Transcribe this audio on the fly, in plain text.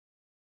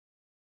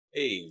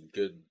Hey,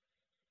 good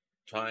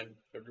time,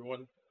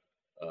 everyone.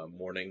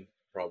 Morning,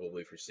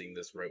 probably, if you're seeing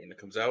this right when it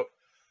comes out.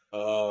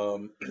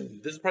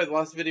 This is probably the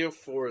last video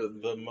for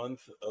the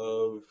month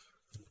of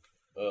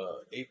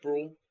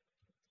April.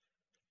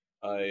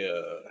 I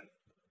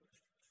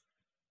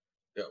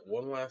got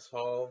one last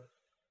haul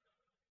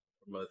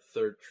for my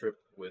third trip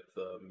with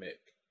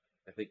Mick.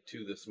 I think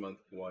two this month,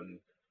 one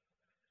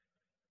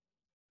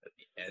at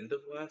the end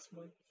of last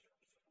month.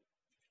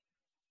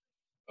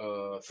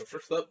 So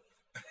first up,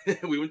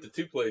 we went to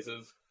two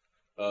places.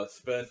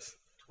 Spent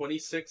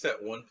 26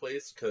 at one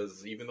place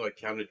because even though I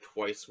counted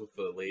twice with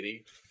the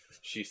lady,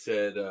 she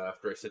said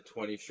after I said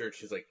 20 shirts,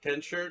 she's like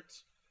 10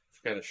 shirts.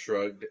 She kind of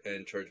shrugged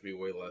and charged me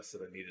way less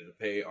than I needed to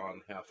pay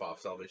on half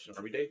off Salvation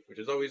Army Day, which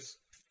is always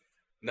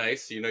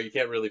nice. You know, you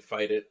can't really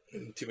fight it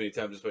too many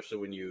times, especially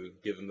when you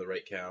give them the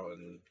right count.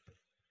 And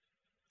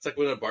it's like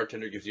when a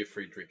bartender gives you a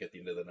free drink at the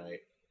end of the night,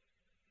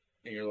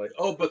 and you're like,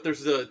 "Oh, but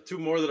there's two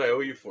more that I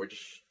owe you for.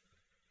 Just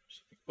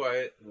be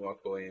quiet and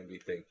walk away and be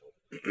thankful."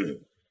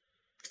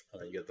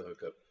 You get the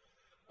hookup.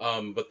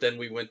 But then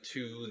we went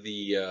to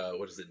the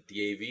what is it,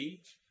 DAV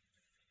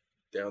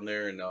down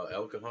there in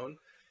El Cajon,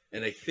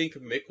 and I think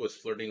Mick was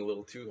flirting a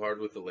little too hard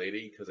with the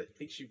lady because I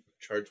think she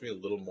charged me a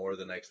little more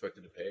than I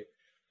expected to pay.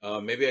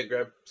 Maybe I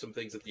grabbed some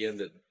things at the end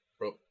that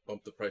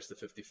bumped the price to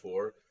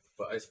 54,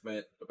 but I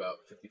spent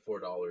about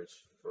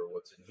 $54 for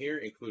what's in here,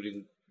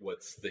 including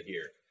what's the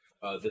here.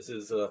 This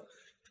is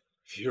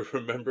if you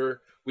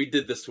remember, we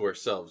did this to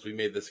ourselves. We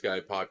made this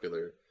guy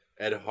popular.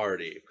 Ed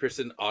Hardy,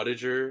 Kristen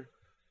Audiger,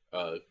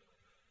 uh,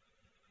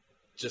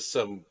 just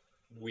some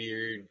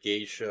weird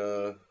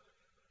geisha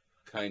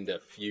kind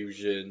of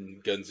fusion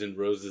Guns N'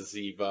 Roses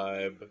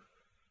vibe.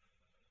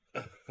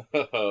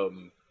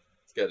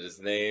 It's got his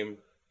name,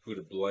 who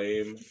to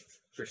blame,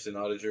 Christian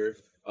Audiger.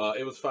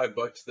 It was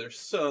 $5. There's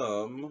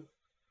some.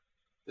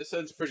 This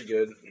side's pretty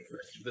good.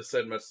 This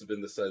side must have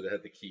been the side that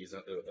had the keys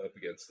up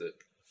against it.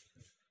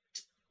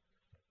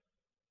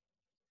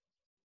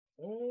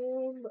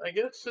 I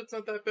guess it's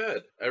not that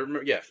bad. I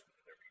remember, yeah,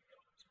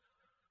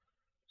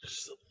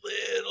 just a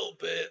little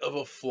bit of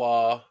a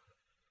flaw.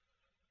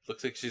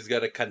 Looks like she's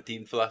got a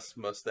Cantinflas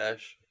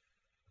mustache.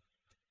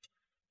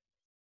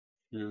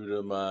 True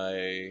to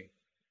my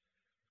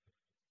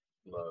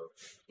love.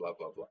 Blah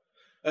blah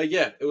blah.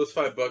 Yeah, it was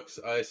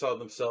 $5. I saw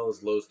them sell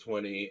as low as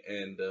 20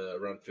 and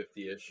around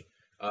 50-ish.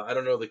 I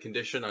don't know the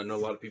condition. I know a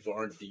lot of people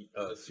aren't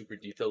super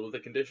detailed with the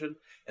condition,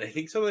 and I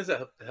think sometimes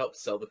that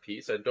helps sell the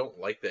piece. I don't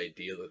like the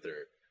idea that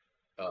they're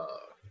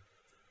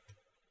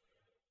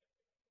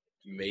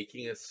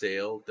making a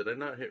sale. Did I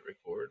not hit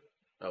record?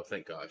 Oh,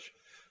 thank gosh.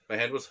 My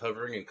hand was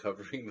hovering and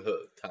covering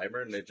the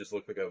timer, and it just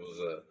looked like I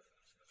was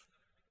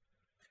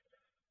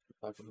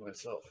talking to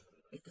myself,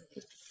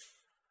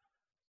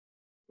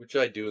 which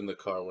I do in the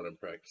car when I'm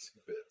practicing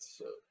bits.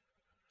 So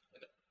you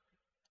know,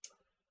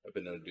 I've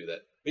been known to do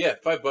that. But yeah,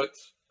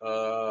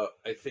 $5.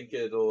 I think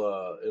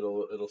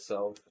it'll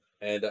sell,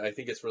 and I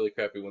think it's really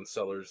crappy when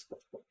sellers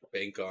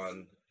bank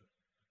on.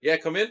 Yeah,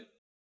 come in.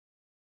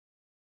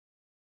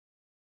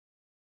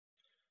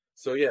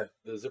 So yeah,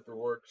 the zipper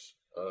works.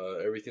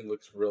 Everything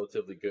looks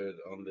relatively good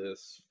on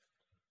this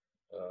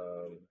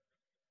um,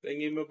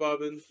 thingy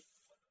mabobbin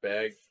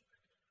bag,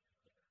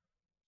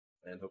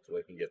 and hopefully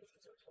I can get the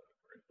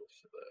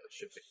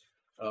shipping.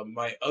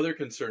 My other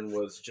concern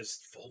was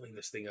just folding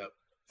this thing up.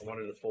 I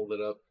wanted to fold it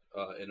up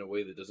in a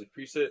way that doesn't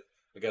crease it.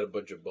 I got a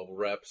bunch of bubble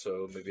wrap,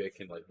 so maybe I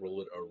can like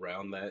roll it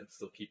around that and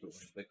still keep it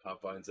within the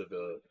confines of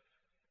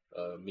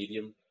a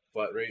medium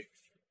flat rate,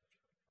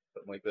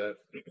 something like that.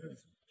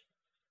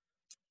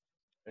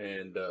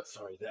 And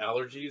sorry, the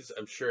allergies.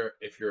 I'm sure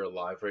if you're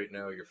alive right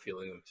now, you're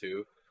feeling them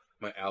too.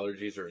 My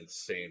allergies are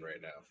insane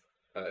right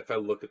now. If I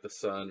look at the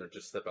sun or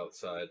just step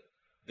outside,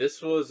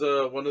 this was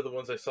one of the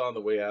ones I saw on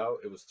the way out.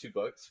 It was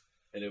 $2,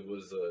 and it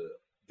was a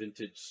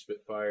vintage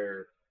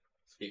Spitfire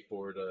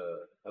skateboard.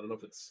 I don't know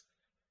if it's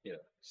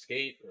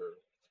skate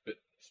or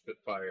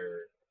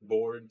Spitfire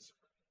boards,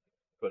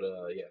 but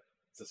yeah,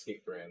 it's a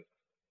skate brand.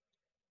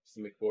 Used to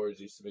make boards,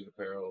 used to make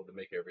apparel, to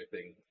make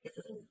everything.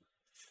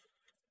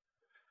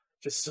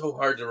 Just so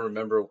hard to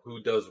remember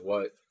who does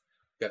what.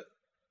 Got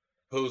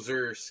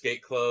Poser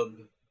Skate Club,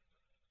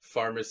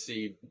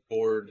 Pharmacy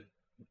Board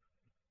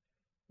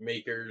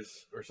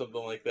Makers, or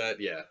something like that.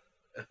 Yeah.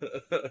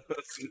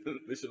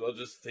 They should all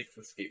just take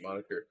the skate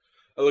moniker.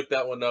 I looked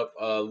that one up.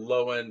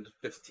 Low end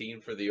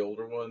 15 for the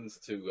older ones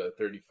to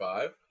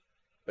 35.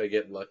 If I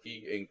get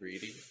lucky and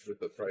greedy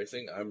with the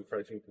pricing, I'm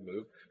pricing to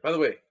move. By the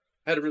way,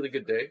 I had a really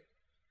good day.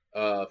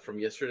 From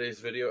yesterday's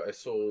video, I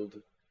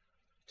sold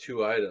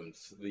two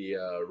items: the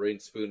Rain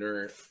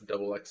Spooner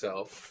Double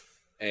XL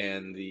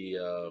and the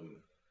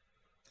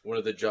one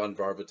of the John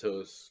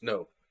Varvatos,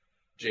 no,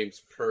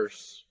 James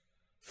Purse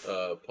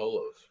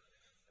polos.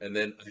 And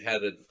then I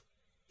had a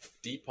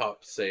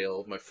Depop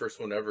sale, my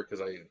first one ever,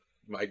 because I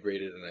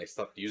migrated and I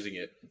stopped using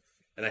it.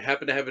 And I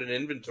happened to have it in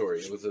inventory.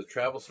 It was a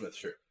Travel Smith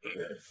shirt.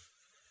 A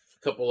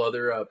couple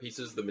other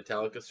pieces, the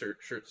Metallica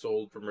shirt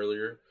sold from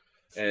earlier.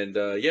 And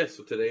yeah,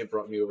 so today it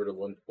brought me over to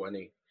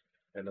 120.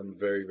 and I'm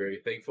very, very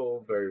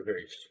thankful, very,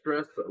 very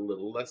stressed, a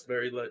little less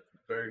very,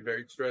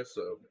 very stressed.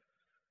 So,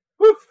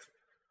 whew.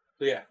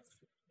 So yeah,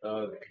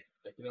 I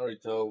can already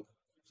tell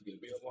it's gonna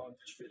be a long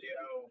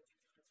video.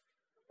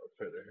 I'll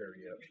try to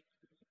hurry up.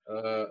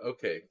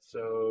 Okay,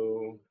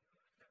 so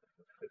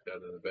put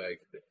that in the bag.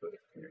 They put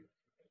it here.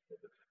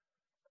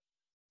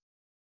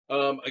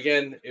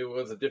 Again, it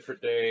was a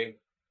different day.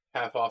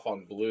 Half off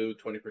on blue,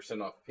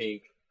 20% off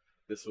pink.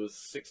 This was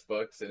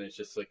 $6, and it's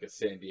just like a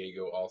San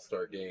Diego All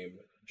Star Game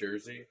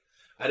jersey.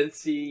 I didn't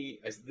see.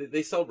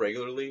 They sell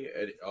regularly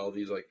at all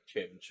these like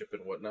championship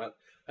and whatnot.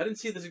 I didn't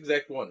see this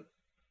exact one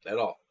at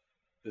all.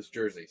 This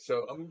jersey,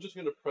 so I'm just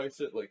gonna price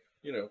it like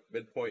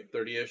midpoint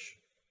 30ish,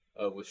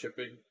 with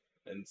shipping,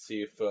 and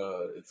see if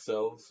it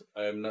sells.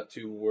 I'm not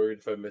too worried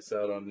if I miss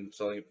out on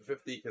selling it for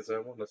 50 because I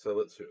want to sell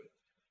it soon.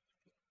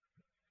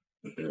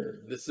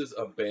 This is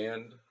a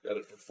band. Got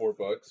it for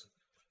 $4.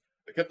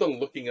 I kept on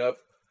looking up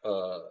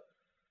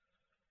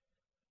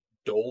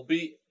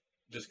Dolby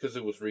just because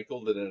it was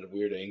wrinkled and at a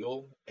weird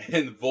angle,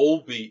 and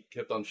Volbeat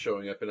kept on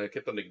showing up, and I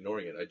kept on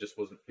ignoring it. I just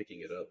wasn't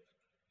picking it up.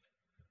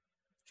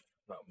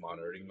 Not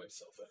monitoring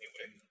myself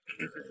anyway.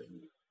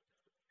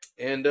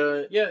 And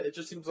yeah, it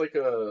just seems like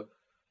a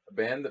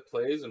band that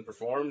plays and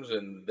performs,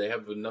 and they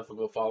have enough of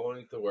a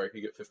following to where I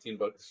could get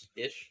 $15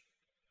 ish.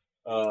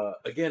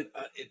 Again,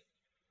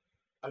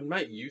 I'm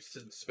not used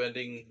to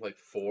spending like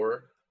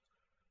 $4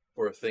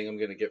 for a thing I'm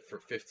gonna get for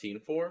 15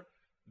 for,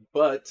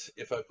 but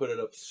if I put it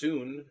up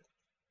soon,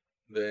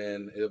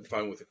 then I'm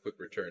fine with a quick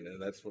return,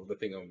 and that's the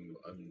thing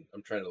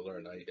I'm trying to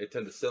learn. I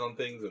tend to sit on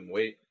things and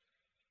wait,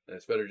 and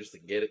it's better just to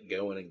get it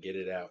going and get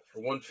it out. For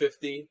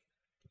 150,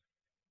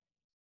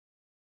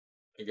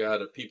 I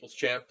got a People's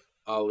Champ,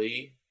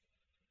 Ali,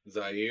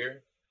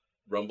 Zaire,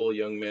 Rumble,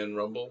 Young Man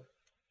Rumble.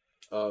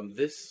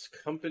 This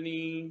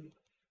company,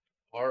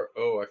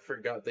 I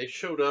forgot. They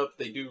showed up.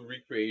 They do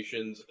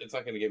recreations. It's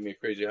not going to get me a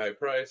crazy high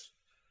price,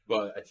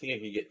 but I think I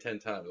could get 10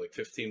 times, like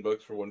 $15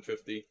 for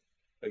 150.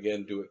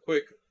 Again, do it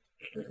quick.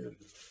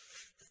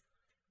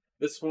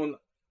 This one,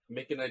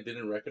 Mick and I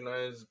didn't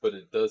recognize, but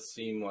it does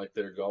seem like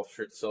their golf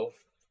shirt self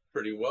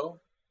pretty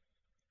well.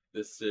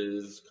 This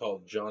is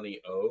called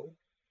Johnny O,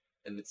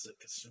 and it's like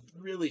this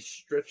really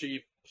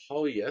stretchy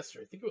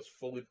polyester. I think it was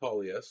fully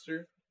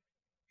polyester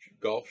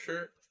golf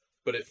shirt,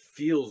 but it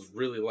feels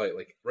really light.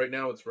 Like right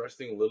now, it's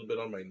resting a little bit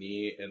on my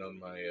knee and on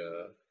my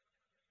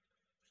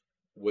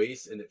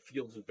waist, and it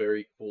feels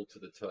very cool to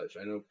the touch.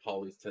 I know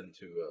polys tend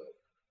to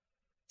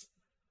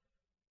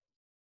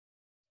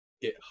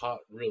get hot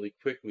really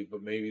quickly,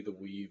 but maybe the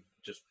weave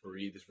just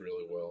breathes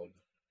really well.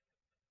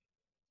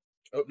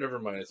 Oh, never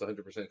mind. It's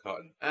 100%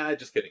 cotton.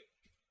 Just kidding.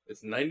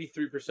 It's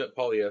 93%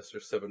 polyester,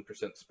 7%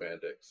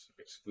 spandex,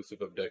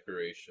 exclusive of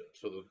decoration.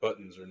 So the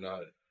buttons are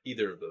not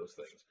either of those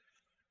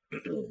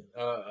things.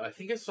 I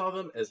think I saw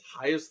them as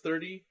high as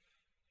 30.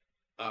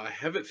 I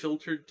have it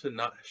filtered to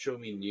not show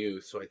me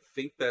new, so I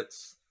think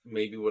that's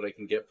maybe what I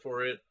can get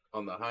for it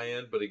on the high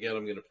end. But again,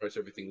 I'm going to price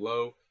everything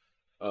low.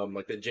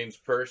 Like the James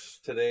Purse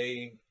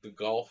today, the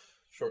golf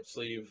short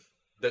sleeve.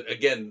 That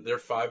again, they're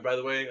 5, by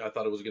the way. I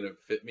thought it was going to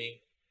fit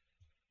me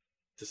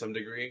to some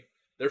degree.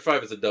 Their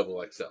 5 is a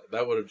double XL.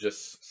 That would have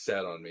just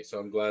sat on me. So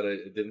I'm glad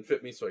it didn't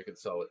fit me, so I could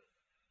sell it.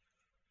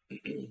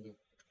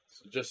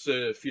 So just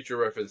a future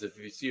reference, if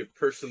you see a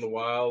purse in the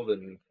wild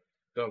and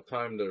don't have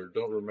time to, or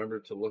don't remember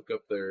to look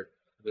up their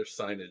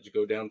signage,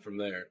 go down from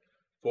there.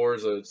 4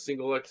 is a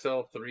single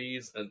XL, 3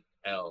 is an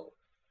L.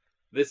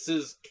 This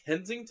is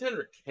Kensington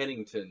or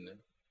Kennington,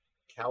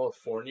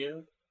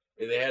 California.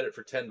 They had it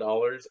for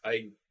 $10.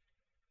 I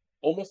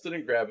almost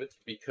didn't grab it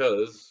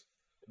because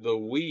the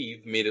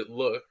weave made it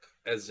look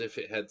as if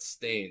it had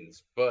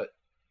stains. But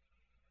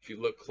if you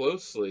look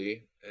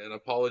closely, and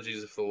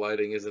apologies if the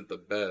lighting isn't the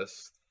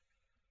best,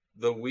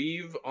 the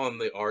weave on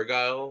the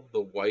argyle,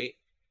 the white,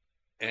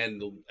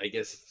 and I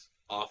guess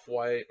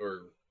off-white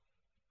or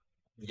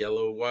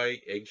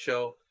yellow-white,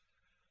 eggshell,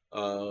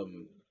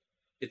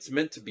 it's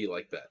meant to be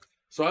like that.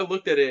 So I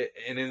looked at it,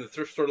 and in the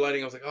thrift store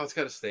lighting, I was like, oh, it's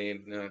got a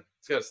stain. No,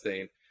 it's got a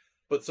stain.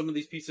 But some of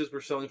these pieces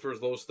were selling for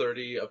as low as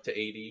 30 up to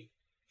 80,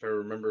 if I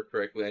remember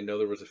correctly. I know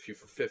there was a few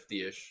for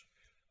 50-ish,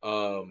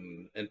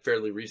 and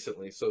fairly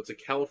recently. So it's a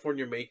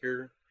California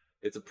maker.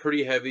 It's a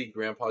pretty heavy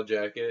grandpa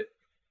jacket.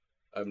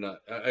 I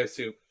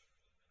assume,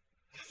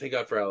 thank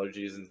God for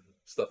allergies and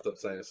stuffed up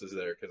sinuses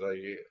there, because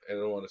I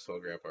don't want to smell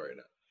grandpa right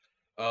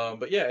now.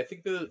 But yeah, I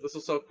think this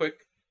will sell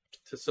quick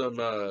to some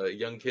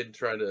young kid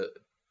trying to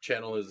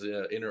channel his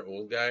inner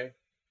old guy.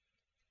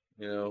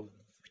 You know,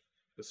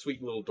 the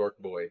sweet little dork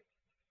boy.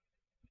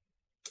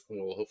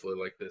 Will hopefully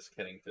like this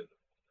Kennington.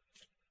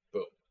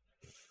 Boom.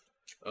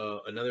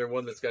 Another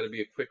one that's got to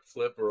be a quick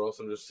flip, or else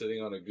I'm just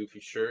sitting on a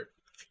goofy shirt.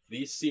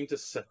 These seem to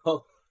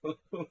sell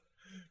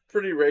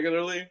pretty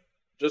regularly.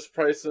 Just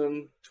price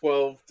them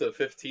 12 to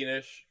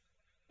 15-ish.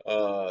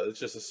 It's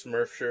just a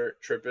Smurf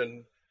shirt,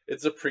 tripping.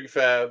 It's a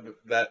prefab.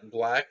 That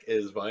black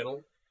is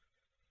vinyl.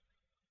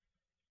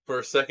 For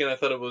a second, I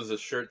thought it was a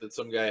shirt that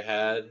some guy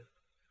had,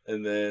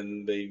 and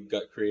then they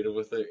got creative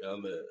with it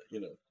on the,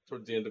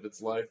 towards the end of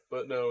its life.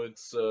 But no,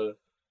 it's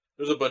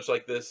There's a bunch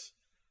like this.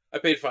 I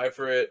paid $5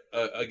 for it.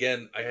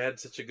 Again, I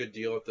had such a good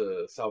deal at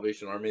the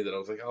Salvation Army that I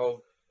was like,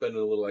 I'll spend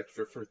a little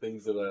extra for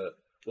things that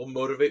will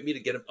motivate me to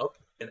get them up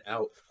and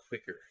out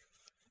quicker.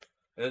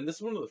 And then this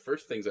is one of the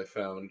first things I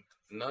found,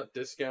 not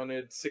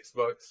discounted,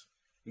 $6.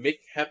 Mick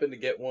happened to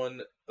get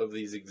one of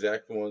these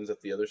exact ones at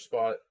the other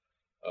spot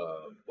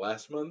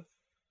last month,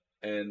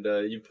 and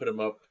you put them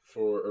up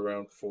for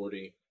around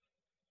 40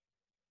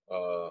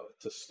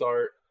 to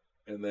start,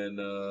 and then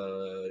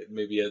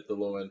maybe at the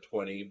low end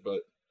 20,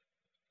 but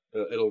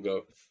it'll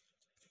go.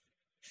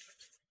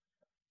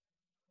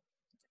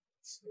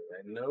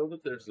 I know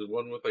that there's the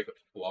one with like a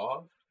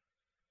flaw.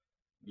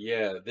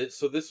 Yeah,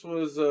 so this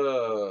was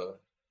 $2.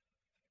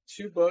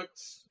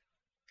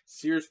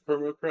 Sears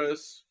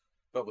Permapress.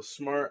 If I was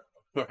smart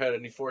or had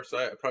any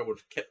foresight, I probably would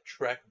have kept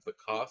track of the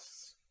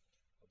costs.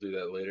 I'll do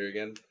that later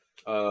again.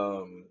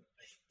 I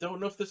don't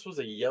know if this was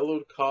a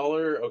yellowed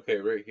collar. Okay,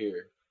 right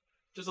here.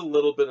 Just a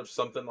little bit of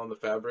something on the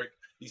fabric.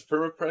 These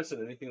Permapress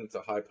and anything that's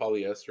a high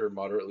polyester,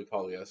 moderately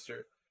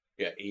polyester.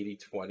 Yeah,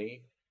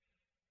 80-20.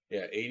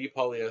 Yeah, 80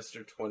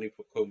 polyester, 20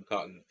 comb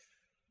cotton.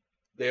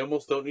 They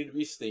almost don't need to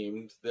be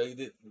steamed.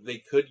 They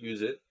could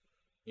use it.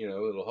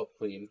 It'll help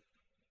clean.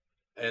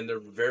 And they're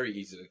very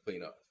easy to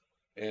clean up.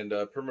 And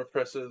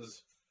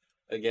Permapresses,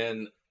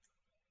 again,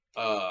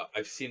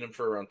 I've seen them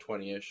for around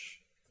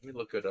 20-ish. Let me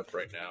look it up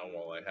right now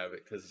while I have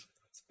it, because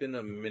it's been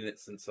a minute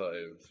since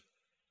It's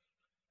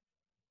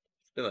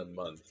been a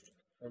month.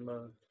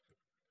 Permapress.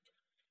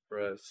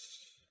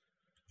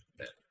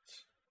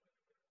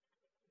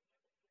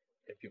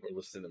 Yeah, people are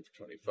listing them for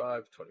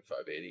 25,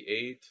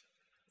 25.88,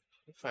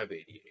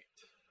 25.88.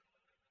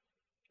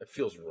 That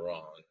feels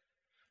wrong.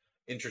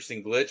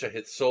 Interesting glitch. I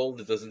hit sold.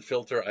 It doesn't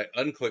filter. I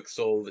unclick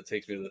sold. It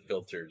takes me to the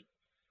filtered.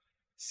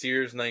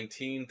 Sears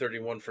 19,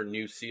 31 for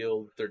new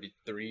sealed,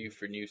 33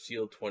 for new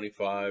sealed,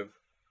 25,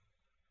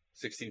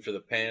 16 for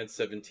the pants,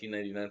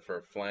 17.99 for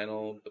a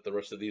flannel. But the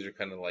rest of these are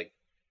kind of like,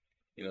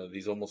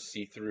 these almost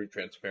see-through,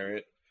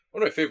 transparent.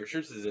 One of my favorite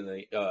shirts is in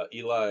the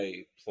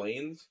Eli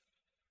Plains,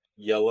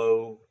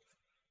 yellow,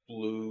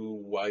 blue,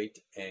 white,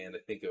 and I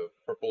think a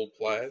purple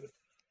plaid.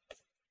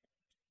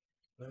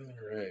 All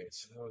right,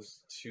 so that was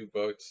 $2.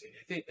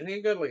 I think I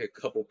got like a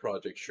couple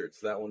project shirts.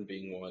 That one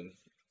being one.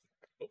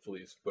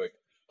 Hopefully it's quick.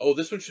 Oh,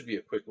 this one should be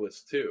a quick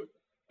list too.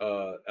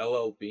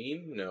 LL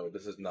Bean? No,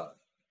 this is not.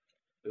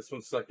 This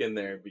one stuck in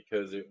there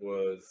because it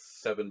was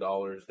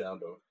 $7 down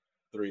to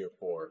 3 or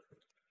 4.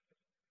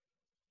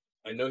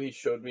 I know he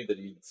showed me that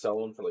he'd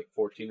sell them for like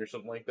 14 or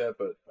something like that,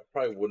 but I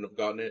probably wouldn't have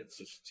gotten it. It's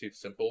just too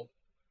simple.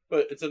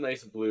 But it's a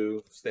nice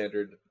blue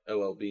standard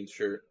LL Bean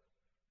shirt.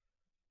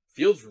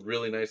 Feels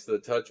really nice to the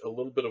touch. A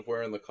little bit of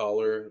wear on the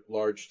collar,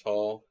 large,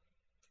 tall.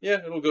 Yeah,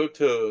 it'll go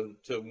to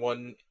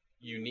one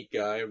unique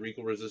guy,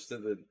 wrinkle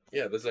resistant. And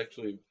yeah, this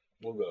actually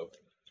will go.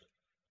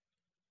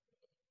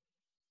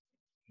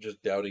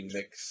 Just doubting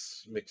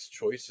mixed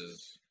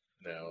choices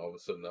now. All of a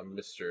sudden, I'm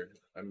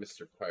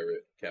Mr.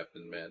 Pirate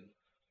Captain Man.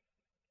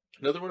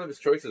 Another one of his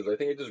choices. I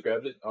think I just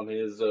grabbed it on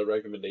his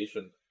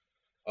recommendation.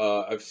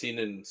 I've seen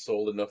and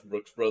sold enough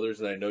Brooks Brothers,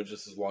 and I know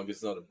just as long as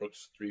it's not a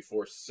Brooks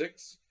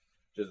 346,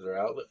 which is their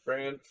outlet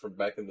brand from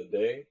back in the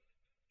day,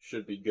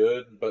 should be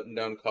good. Button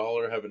down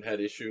collar, haven't had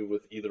issue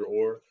with either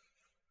or.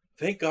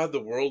 Thank God the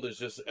world is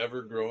just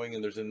ever growing,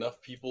 and there's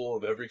enough people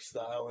of every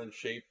style and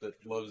shape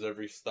that loves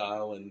every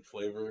style and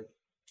flavor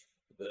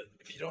that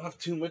if you don't have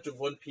too much of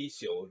one piece,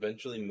 you'll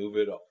eventually move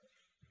it on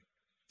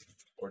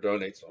or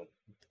donate some.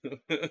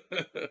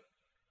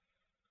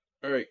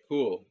 All right,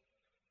 cool.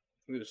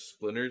 There's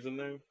splinters in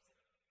there.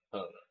 I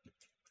don't know.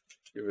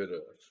 Give it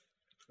a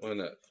why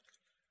not?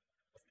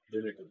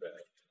 Vinegar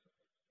bag.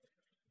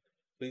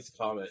 Please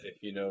comment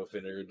if you know if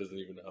vinegar doesn't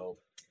even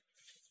help.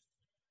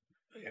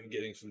 I am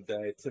getting some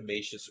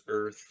diatomaceous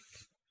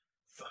earth.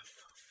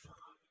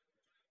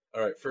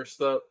 All right,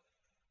 first up,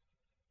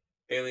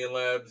 Alien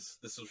Labs.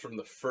 This is from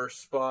the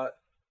first spot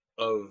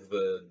of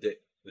the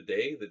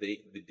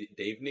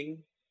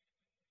evening.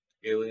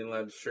 Alien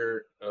Labs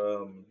shirt.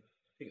 I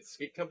think it's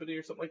Skate Company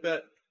or something like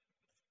that.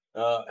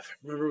 If I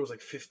remember, it was like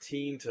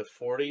 15 to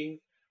 40.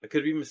 I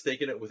could be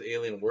mistaken it with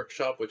Alien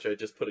Workshop, which I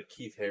just put a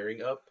Keith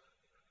Haring up.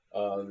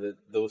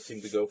 Those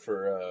seem to go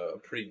for a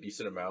pretty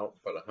decent amount,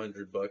 about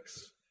 $100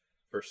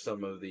 for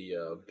some of the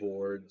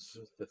boards,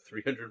 the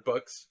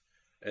 $300,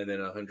 and then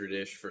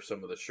 100-ish for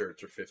some of the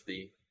shirts, or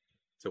 50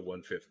 to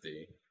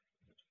 150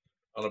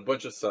 on a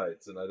bunch of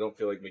sites. And I don't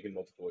feel like making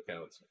multiple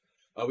accounts.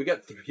 We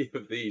got 3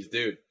 of these,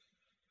 dude.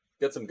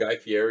 Got some Guy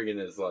Fieri in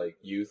his like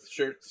youth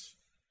shirts,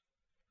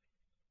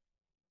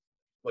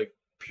 like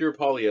pure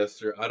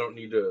polyester. I don't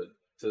need to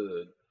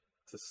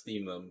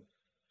steam them.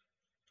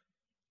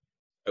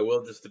 I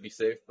will just to be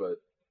safe,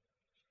 but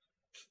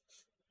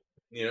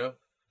you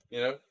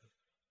know,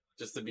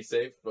 just to be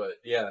safe. But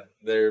yeah,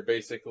 they're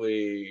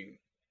basically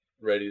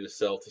ready to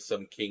sell to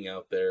some king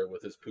out there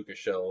with his puka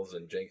shells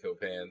and Janko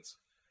pants.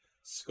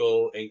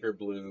 Skull anchor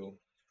blue.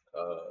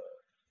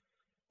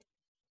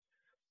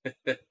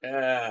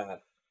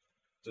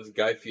 Just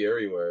Guy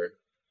Fieri wear.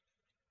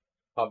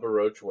 Papa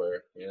Roach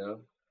wear,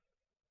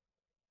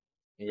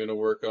 I'm gonna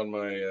work on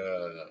my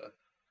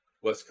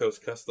West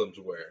Coast customs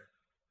wear.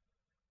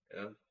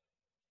 Yeah,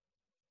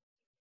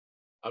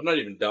 I'm not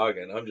even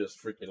dogging. I'm just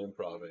freaking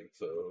improving.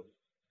 So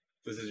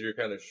if this is your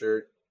kind of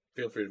shirt,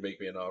 feel free to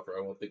make me an offer.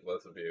 I won't think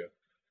less of you.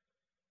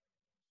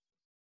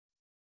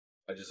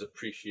 I just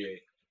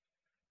appreciate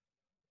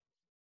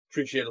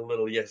a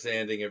little yes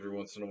anding every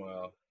once in a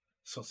while.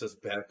 Someone says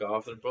back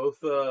off.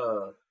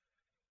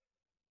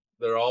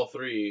 They're all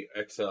three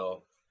XL.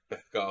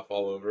 Back off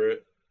all over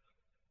it.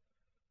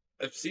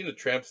 I've seen a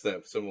tramp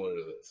stamp similar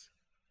to this.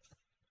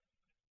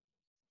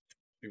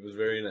 He was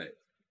very nice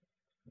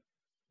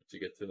to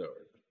get to know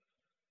her.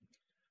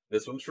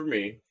 This one's for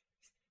me.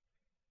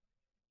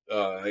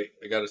 I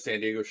got a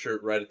San Diego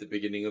shirt right at the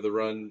beginning of the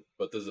run,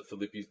 but there's a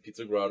Filippi's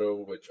Pizza Grotto,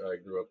 which I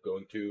grew up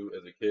going to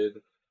as a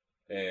kid,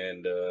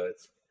 and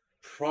it's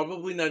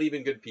probably not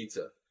even good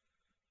pizza.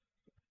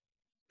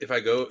 If I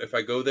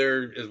go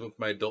there is with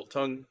my adult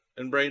tongue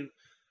and brain,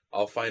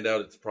 I'll find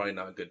out it's probably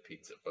not good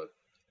pizza, but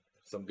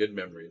some good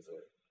memories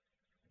there.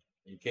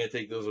 You can't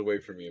take those away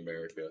from me,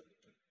 America.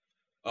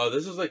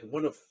 This is like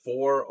one of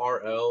four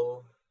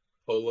RL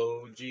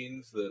polo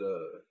jeans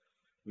that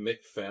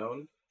Mick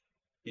found.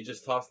 He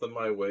just tossed them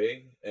my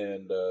way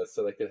and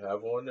said I could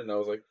have one, and I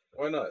was like,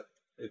 why not?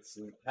 It's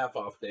half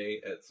off day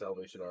at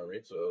Salvation Army,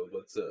 so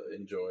let's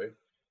enjoy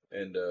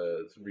and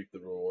reap the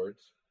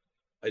rewards.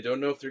 I don't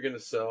know if they're gonna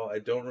sell. I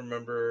don't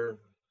remember.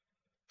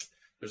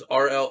 There's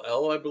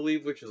RLL, I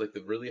believe, which is like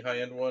the really high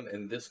end one,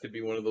 and this could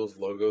be one of those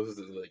logos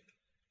that like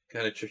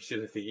kind of tricks you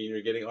to thinking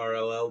you're getting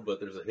RLL, but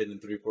there's a hidden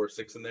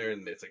 346 in there,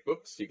 and it's like,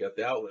 whoops, you got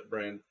the outlet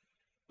brand.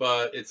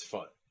 But it's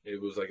fun.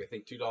 It was like I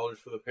think $2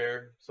 for the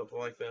pair, something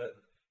like that.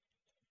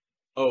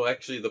 Oh,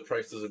 actually, the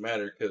price doesn't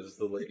matter because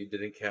the lady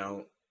didn't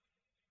count.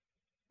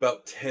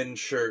 About 10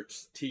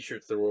 t-shirts,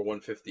 there were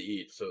 150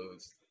 each, so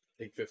it's,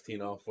 take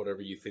 15 off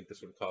whatever you think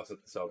this would cost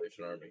at the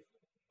Salvation Army.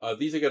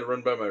 These I got to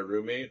run by my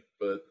roommate,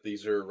 but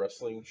these are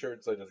wrestling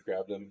shirts. I just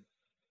grabbed them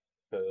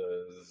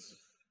because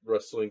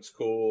wrestling's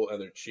cool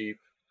and they're cheap.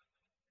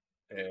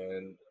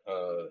 And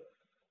I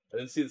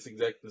didn't see this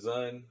exact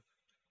design,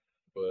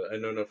 but I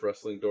know enough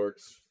wrestling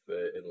dorks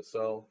that it'll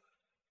sell.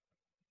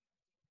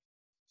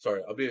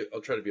 Sorry,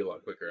 I'll try to be a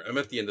lot quicker. I'm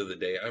at the end of the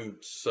day. I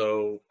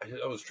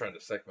was trying to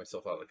psych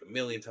myself out like a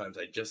million times.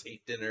 I just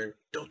ate dinner.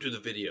 Don't do the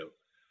video.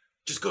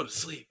 Just go to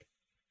sleep.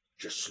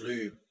 Just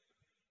sleep.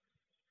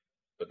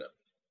 But no.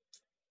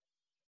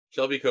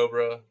 Shelby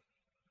Cobra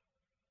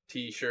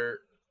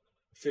t-shirt,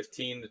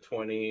 15 to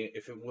 20.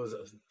 If it was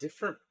a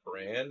different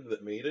brand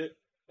that made it,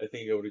 I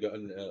think I would have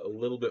gotten a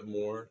little bit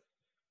more,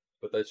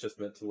 but that's just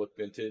meant to look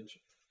vintage.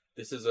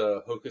 This is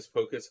a Hocus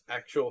Pocus,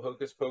 actual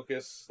Hocus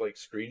Pocus like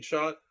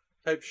screenshot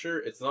type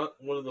shirt. It's not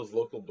one of those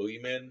local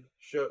boogeyman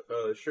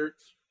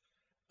shirts.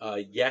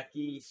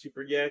 Yaki,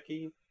 super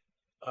yaki.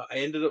 I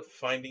ended up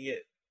finding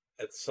it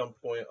at some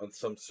point on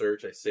some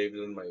search. I saved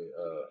it in my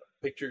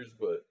pictures,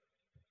 but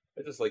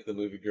I just like the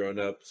movie growing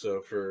up.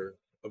 So for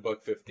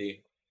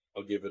 $1.50,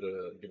 I'll give it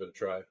a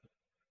try.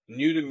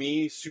 New to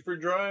me, super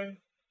dry.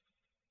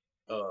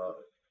 Uh,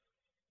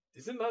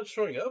 is it not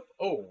showing up?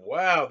 Oh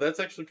wow, that's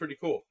actually pretty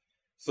cool.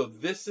 So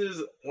this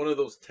is one of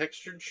those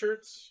textured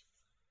shirts.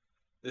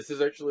 This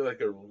is actually like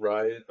a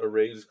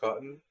raised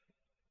cotton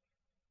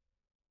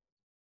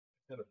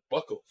and it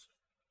buckles.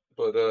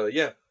 But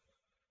yeah,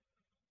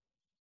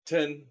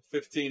 10,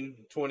 15,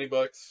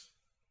 $20.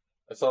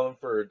 I saw them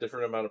for a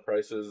different amount of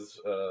prices.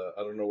 I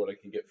don't know what I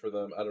can get for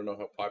them. I don't know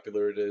how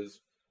popular it is.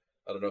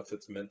 I don't know if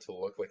it's meant to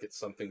look like it's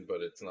something,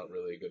 but it's not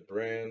really a good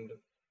brand.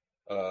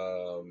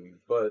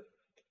 But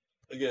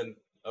again,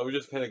 I was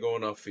just kind of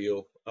going off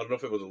feel. I don't know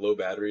if it was a low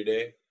battery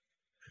day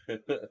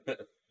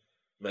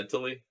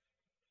mentally.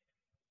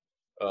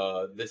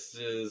 This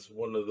is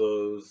one of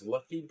those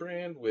Lucky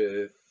brand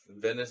with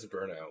Venice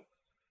Burnout.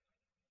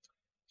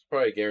 It's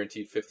probably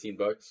guaranteed $15.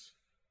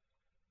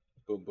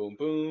 Boom, boom,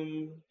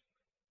 boom.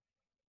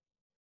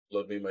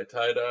 Love me my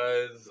tie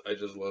dyes. I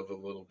just love a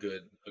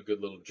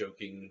good little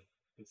joking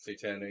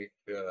satanic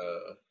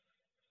uh,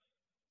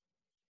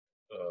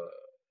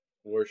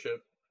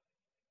 worship,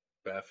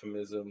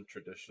 Baphomism,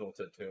 traditional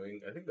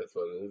tattooing. I think that's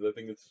what it is. I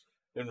think it's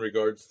in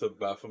regards to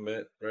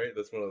Baphomet, right?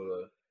 That's one of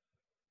the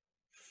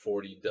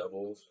 40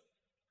 devils.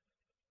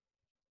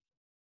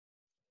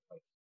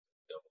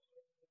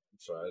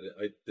 Sorry,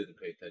 I didn't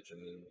pay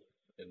attention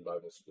in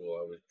Bible school.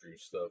 I always drew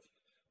stuff.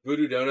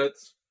 Voodoo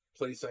Donuts,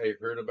 place I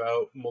heard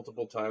about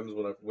multiple times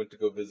when I went to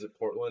go visit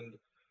Portland,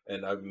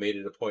 and I've made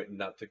it a point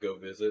not to go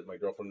visit. My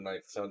girlfriend and I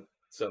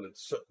sounded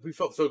so, we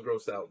felt so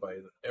grossed out by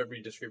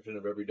every description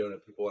of every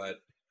donut people had,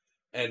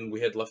 and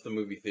we had left the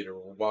movie theater.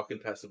 We're walking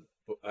past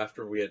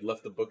after we had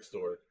left the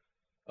bookstore,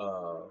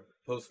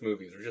 post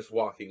movies. We're just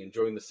walking,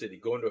 enjoying the city,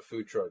 going to a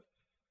food truck.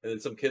 And then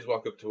some kids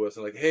walk up to us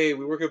and like, hey,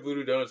 we work at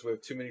Voodoo Donuts. We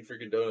have too many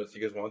freaking donuts.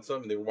 You guys want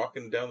some? And they were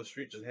walking down the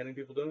street just handing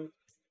people donuts.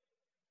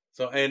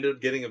 So I ended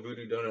up getting a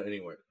Voodoo Donut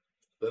anyway.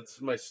 That's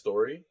my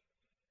story.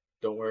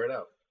 Don't wear it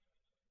out.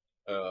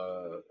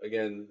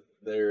 Again,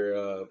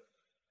 they're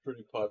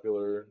pretty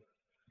popular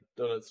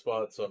donut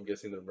spot, so I'm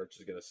guessing their merch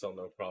is gonna sell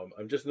no problem.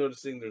 I'm just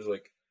noticing there's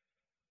like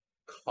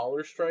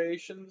collar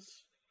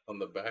striations on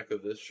the back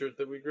of this shirt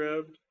that we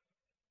grabbed.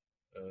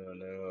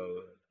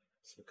 No,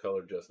 some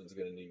color adjustments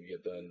gonna need to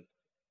get done.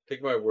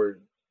 Take my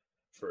word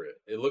for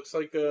it. It looks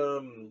like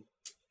kind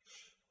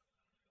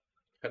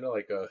of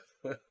like a.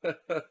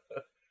 It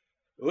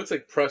looks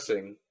like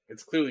pressing.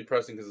 It's clearly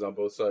pressing because it's on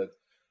both sides,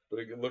 but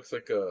it looks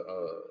like a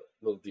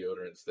little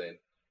deodorant stain.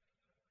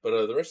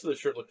 But the rest of the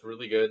shirt looked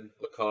really good.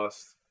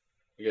 Lacoste,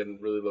 again,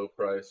 really low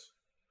price.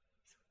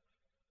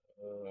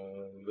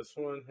 This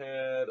one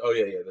had. Oh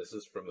yeah. This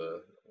is from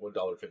the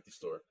 $1.50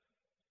 store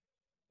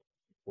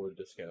for a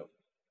discount.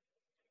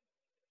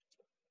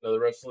 Another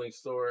wrestling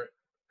store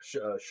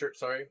shirt.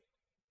 Sorry,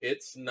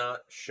 it's not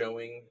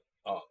showing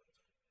up.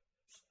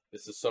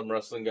 This is some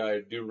wrestling guy.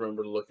 I do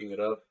remember looking it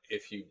up.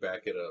 If you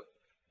back it up,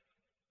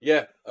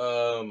 yeah.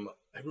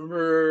 I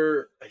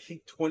remember. I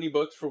think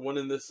 $20 for one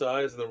in this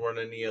size, and there weren't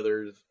any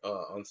others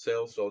on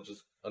sale. So I'll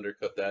just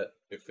undercut that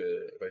if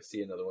I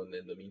see another one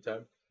in the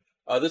meantime.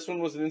 This one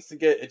was an instant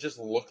get. It just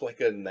looked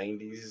like a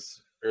 '90s,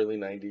 early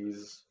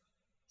 '90s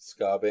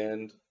ska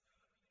band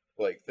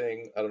like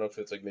thing. I don't know if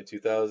it's like mid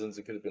 2000s.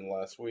 It could have been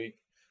last week,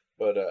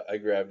 but I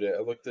grabbed it.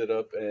 I looked it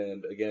up,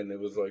 and again, it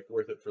was like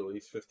worth it for at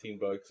least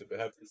 $15. If it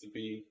happens to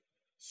be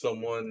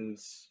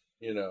someone's,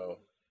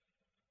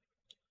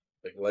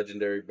 like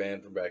legendary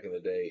band from back in the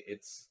day,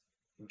 it's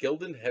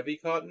Gildan Heavy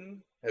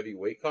Cotton,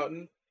 heavyweight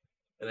cotton,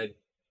 and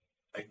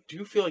I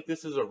do feel like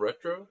this is a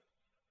retro.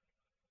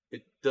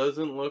 It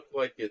doesn't look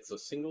like it's a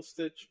single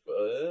stitch,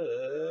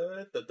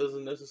 but that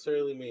doesn't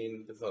necessarily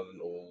mean it's not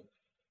an old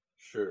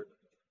shirt.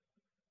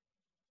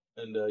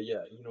 And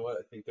yeah, you know what?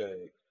 I think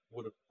I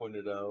would have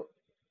pointed out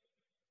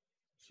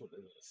this one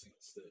is a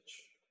single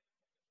stitch.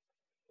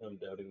 I'm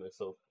doubting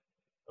myself.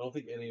 I don't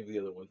think any of the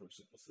other ones were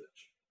single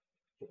stitch.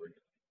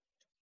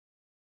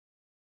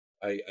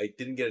 I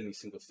didn't get any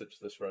single stitch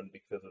this run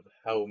because of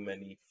how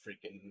many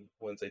freaking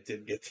ones I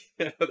did get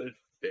the other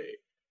day.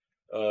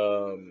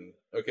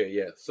 Okay,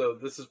 yeah. So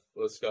this is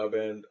a ska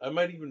band. I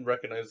might even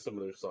recognize some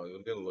of their songs.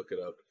 I'm gonna look it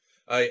up.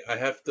 I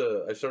have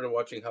to. I started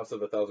watching House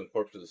of a Thousand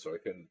Corpses so I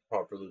can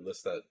properly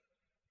list that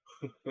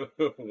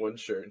one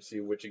shirt and see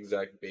which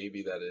exact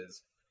baby that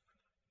is.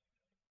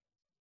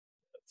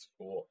 That's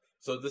cool.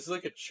 So this is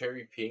like a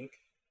cherry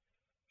pink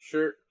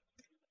shirt,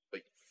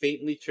 like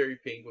faintly cherry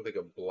pink with like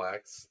a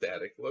black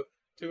static look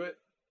to it.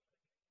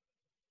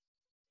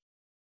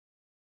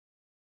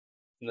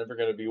 It's never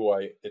gonna be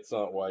white. It's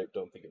not white.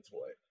 Don't think it's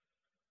white.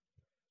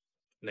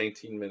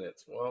 19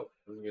 minutes. Well,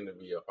 this is gonna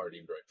be a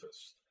hearty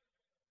breakfast.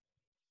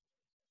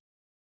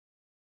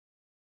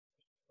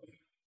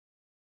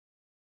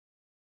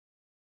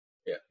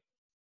 Yeah.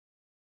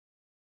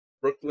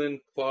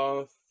 Brooklyn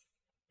Cloth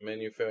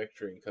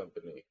Manufacturing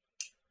Company.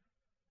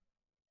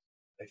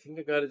 I think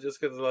I got it just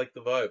because I like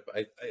the vibe.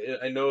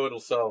 I know it'll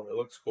sell. It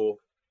looks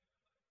cool,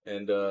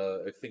 and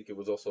I think it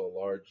was also a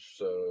large,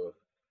 so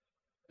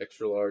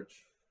extra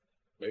large.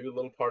 Maybe a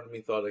little part of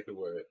me thought I could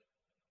wear it.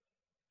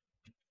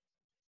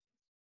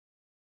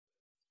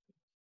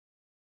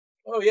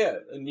 Oh yeah,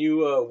 a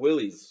new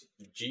Willys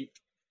Jeep,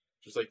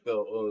 just like the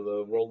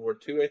World War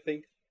II, I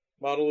think,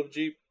 model of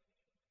Jeep.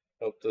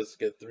 Helped us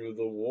get through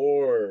the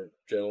war,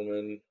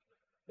 gentlemen.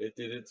 It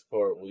did its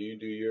part. Will you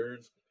do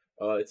yours?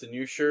 It's a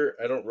new shirt.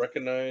 I don't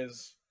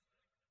recognize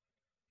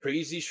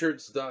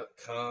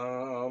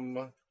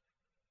crazyshirts.com.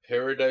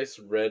 Paradise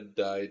Red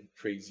dyed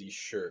crazy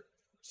shirt.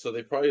 So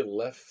they probably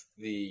left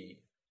the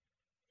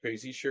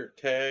crazy shirt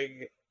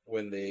tag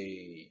when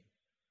they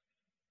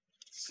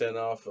sent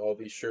off all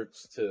these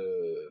shirts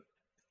to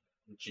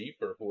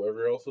Jeep or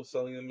whoever else was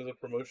selling them as a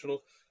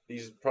promotional.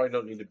 These probably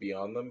don't need to be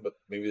on them, but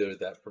maybe they're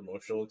that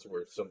promotional to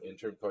where some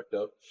intern fucked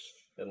up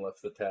and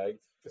left the tag.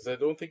 Because I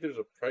don't think there's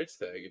a price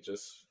tag. It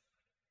just,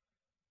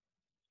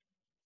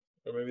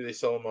 or maybe they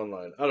sell them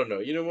online. I don't know.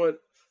 You know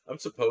what? I'm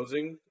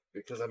supposing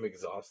because I'm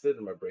exhausted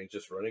and my brain's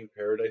just running.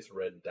 Paradise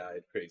Red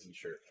dyed crazy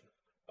shirt.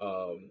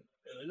 And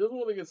I just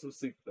want to get some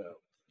sleep now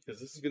because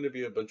this is going to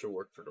be a bunch of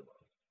work for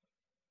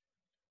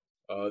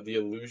tomorrow. The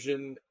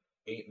illusion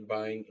ain't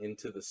buying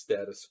into the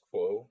status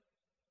quo.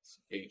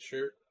 Skate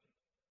shirt,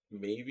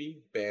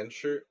 maybe. Band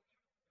shirt,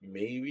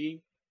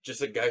 maybe.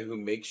 Just a guy who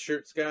makes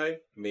shirts guy,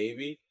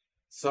 maybe.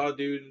 Saw a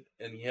dude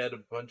and he had a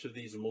bunch of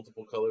these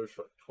multiple colors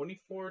for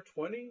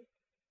 24.20.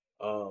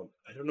 I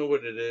don't know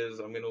what it is.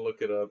 I'm gonna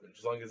look it up.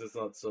 As long as it's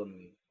not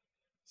some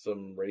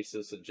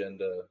racist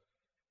agenda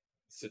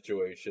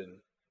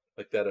situation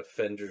like that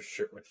Offenders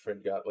shirt my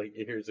friend got like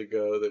years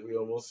ago that we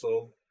almost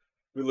sold.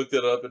 We looked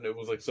it up and it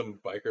was like some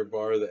biker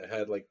bar that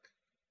had like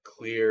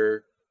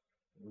clear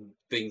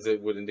things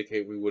that would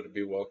indicate we wouldn't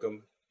be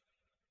welcome.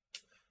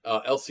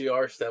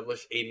 LCR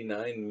established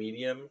 89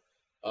 medium.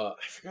 I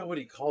forgot what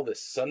he called it,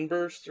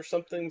 sunburst or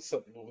something.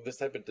 This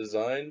type of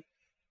design.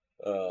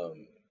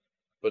 Um,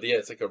 but yeah,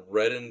 it's like a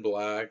red and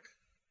black,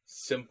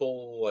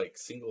 simple like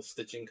single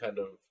stitching kind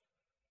of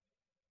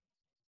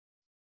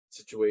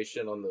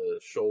situation on the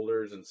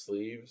shoulders and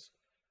sleeves.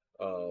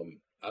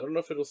 I don't know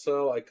if it'll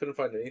sell. I couldn't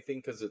find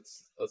anything because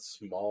it's a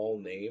small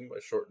name,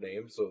 a short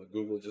name, so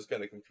Google just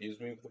kind of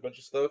confused me with a bunch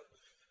of stuff.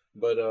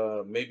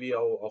 But maybe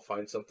I'll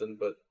find something.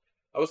 But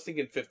I was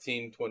thinking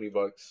 15, $20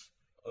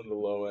 on the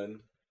low end.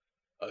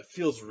 It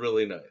feels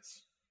really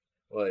nice,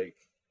 like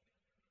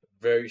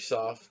very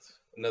soft.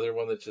 Another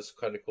one that's just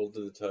kind of cool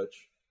to the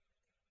touch.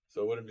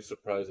 So I wouldn't be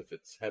surprised if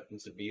it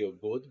happens to be a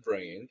good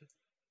brand.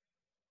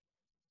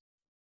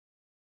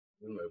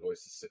 My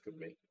voice is sick of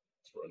me.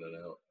 It's running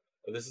out.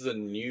 This is a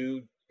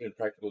new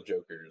Impractical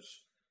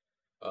Jokers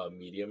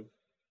medium.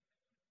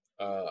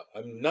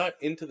 I'm not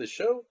into the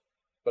show,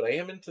 but I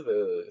am into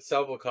the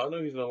Sal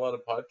Vulcano. He's in a lot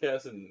of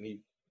podcasts, and he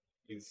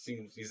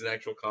seems he's an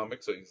actual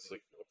comic, so he's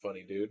like a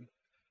funny dude.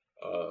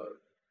 Uh,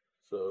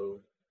 so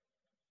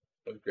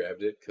I've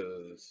grabbed it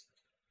because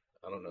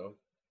I don't know.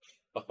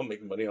 I'll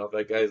make money off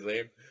that guy's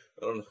name.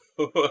 I don't know.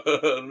 I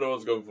don't know what I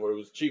was going for. It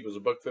was cheap. It was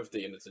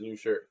 $1.50, and it's a new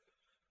shirt.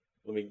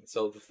 Let me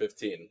sell it for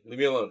 15. Leave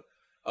me alone.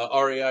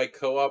 REI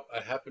Co-op.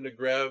 I happened to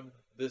grab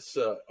this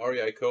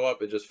REI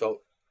Co-op. It just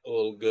felt a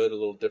little good, a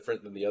little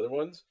different than the other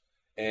ones.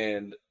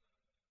 And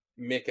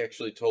Mick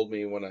actually told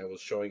me when I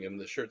was showing him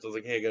the shirts, I was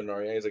like, "Hey, I got an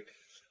REI." He's like,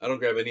 "I don't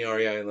grab any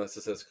REI unless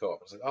it says Co-op."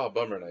 I was like, "Oh,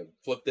 bummer." And I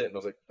flipped it, and I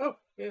was like, "Oh,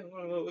 yeah,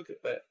 well, look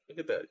at that. Look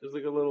at that. Just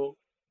like a little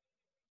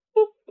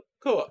boop,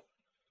 Co-op."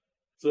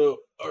 So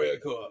REI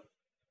Co-op.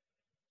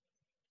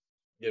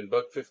 Getting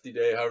 $1.50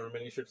 day, however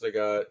many shirts I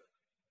got,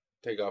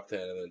 take off 10,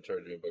 and then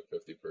charge me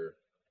 $1.50 per.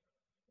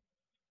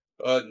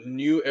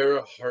 New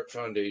Era Heart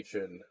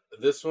Foundation.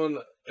 This one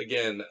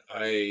again,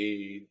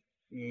 I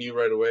knew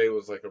right away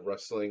was like a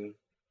wrestling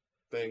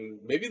thing.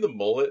 Maybe the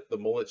mullet. The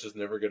mullet's just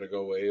never gonna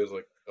go away. It was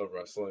like a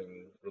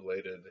wrestling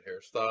related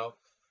hairstyle.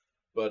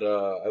 But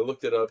I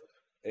looked it up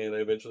and I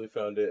eventually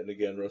found it. And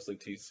again, wrestling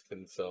tees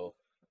can sell.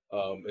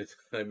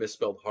 I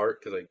misspelled heart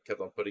because I kept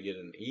on putting it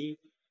in E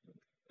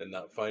and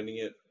not finding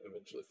it.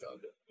 Eventually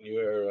found it. New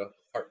Era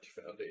Heart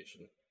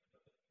Foundation.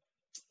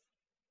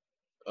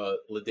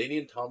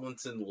 Ladainian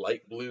Tomlinson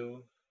light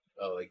blue,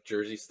 like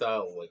jersey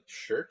style, like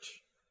shirt.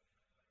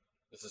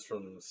 This is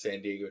from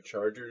San Diego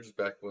Chargers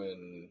back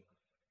when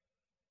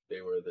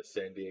they were the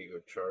San Diego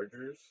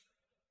Chargers.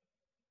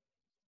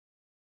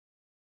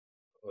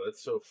 Oh,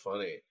 that's so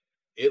funny.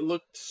 It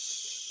looked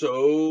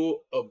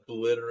so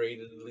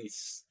obliteratedly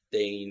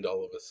stained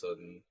all of a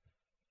sudden.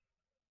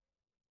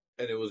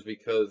 And it was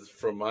because,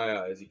 from my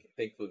eyes,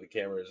 thankfully the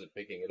camera isn't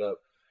picking it up,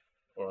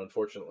 or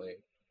unfortunately,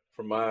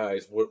 from my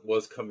eyes, what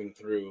was coming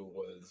through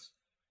was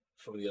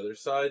from the other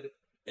side.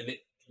 And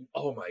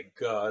oh my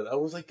God, I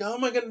was like, how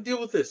am I going to deal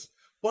with this?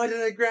 Why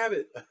did I grab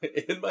it?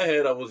 In my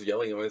head, I was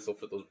yelling at myself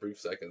for those brief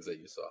seconds that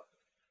you saw.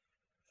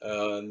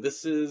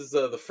 This is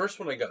the first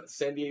one I got,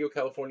 San Diego,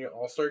 California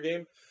All-Star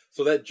Game.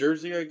 So that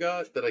jersey I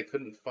got that I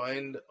couldn't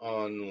find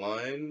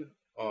online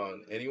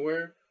on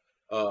anywhere,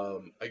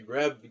 I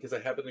grabbed because I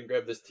happened to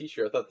grab this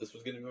T-shirt. I thought this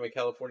was going to be my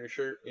California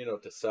shirt,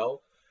 to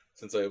sell,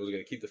 since I was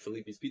going to keep the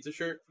Felipe's Pizza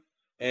shirt.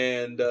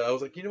 And I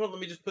was like, you know what? Let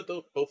me just put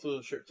both of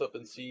those shirts up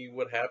and see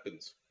what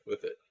happens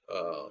with it.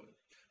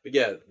 But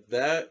yeah,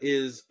 that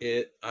is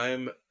it.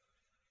 I'm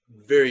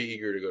very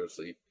eager to go to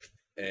sleep,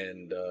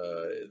 and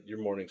your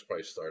morning's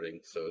probably starting.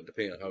 So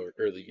depending on how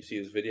early you see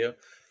this video,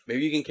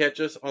 maybe you can catch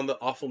us on the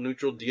Awful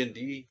Neutral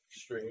D&D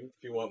stream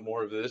if you want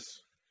more of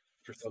this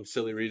for some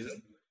silly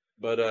reason.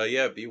 But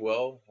yeah, be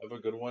well. Have a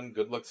good one.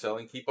 Good luck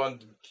selling.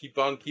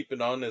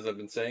 Keeping on, as I've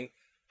been saying.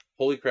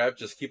 Holy crap!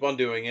 Just keep on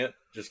doing it.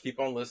 Just keep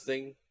on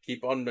listing.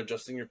 Keep on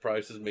adjusting your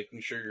prices, making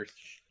sure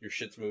your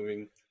shit's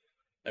moving.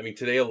 I mean,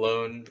 today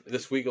alone,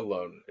 this week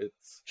alone,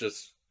 it's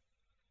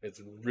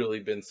really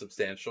been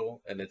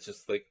substantial, and it's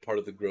just like part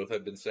of the growth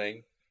I've been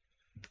saying.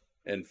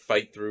 And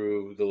fight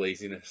through the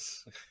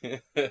laziness.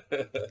 Talking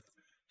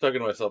to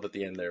myself at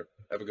the end there.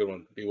 Have a good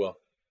one. Be well.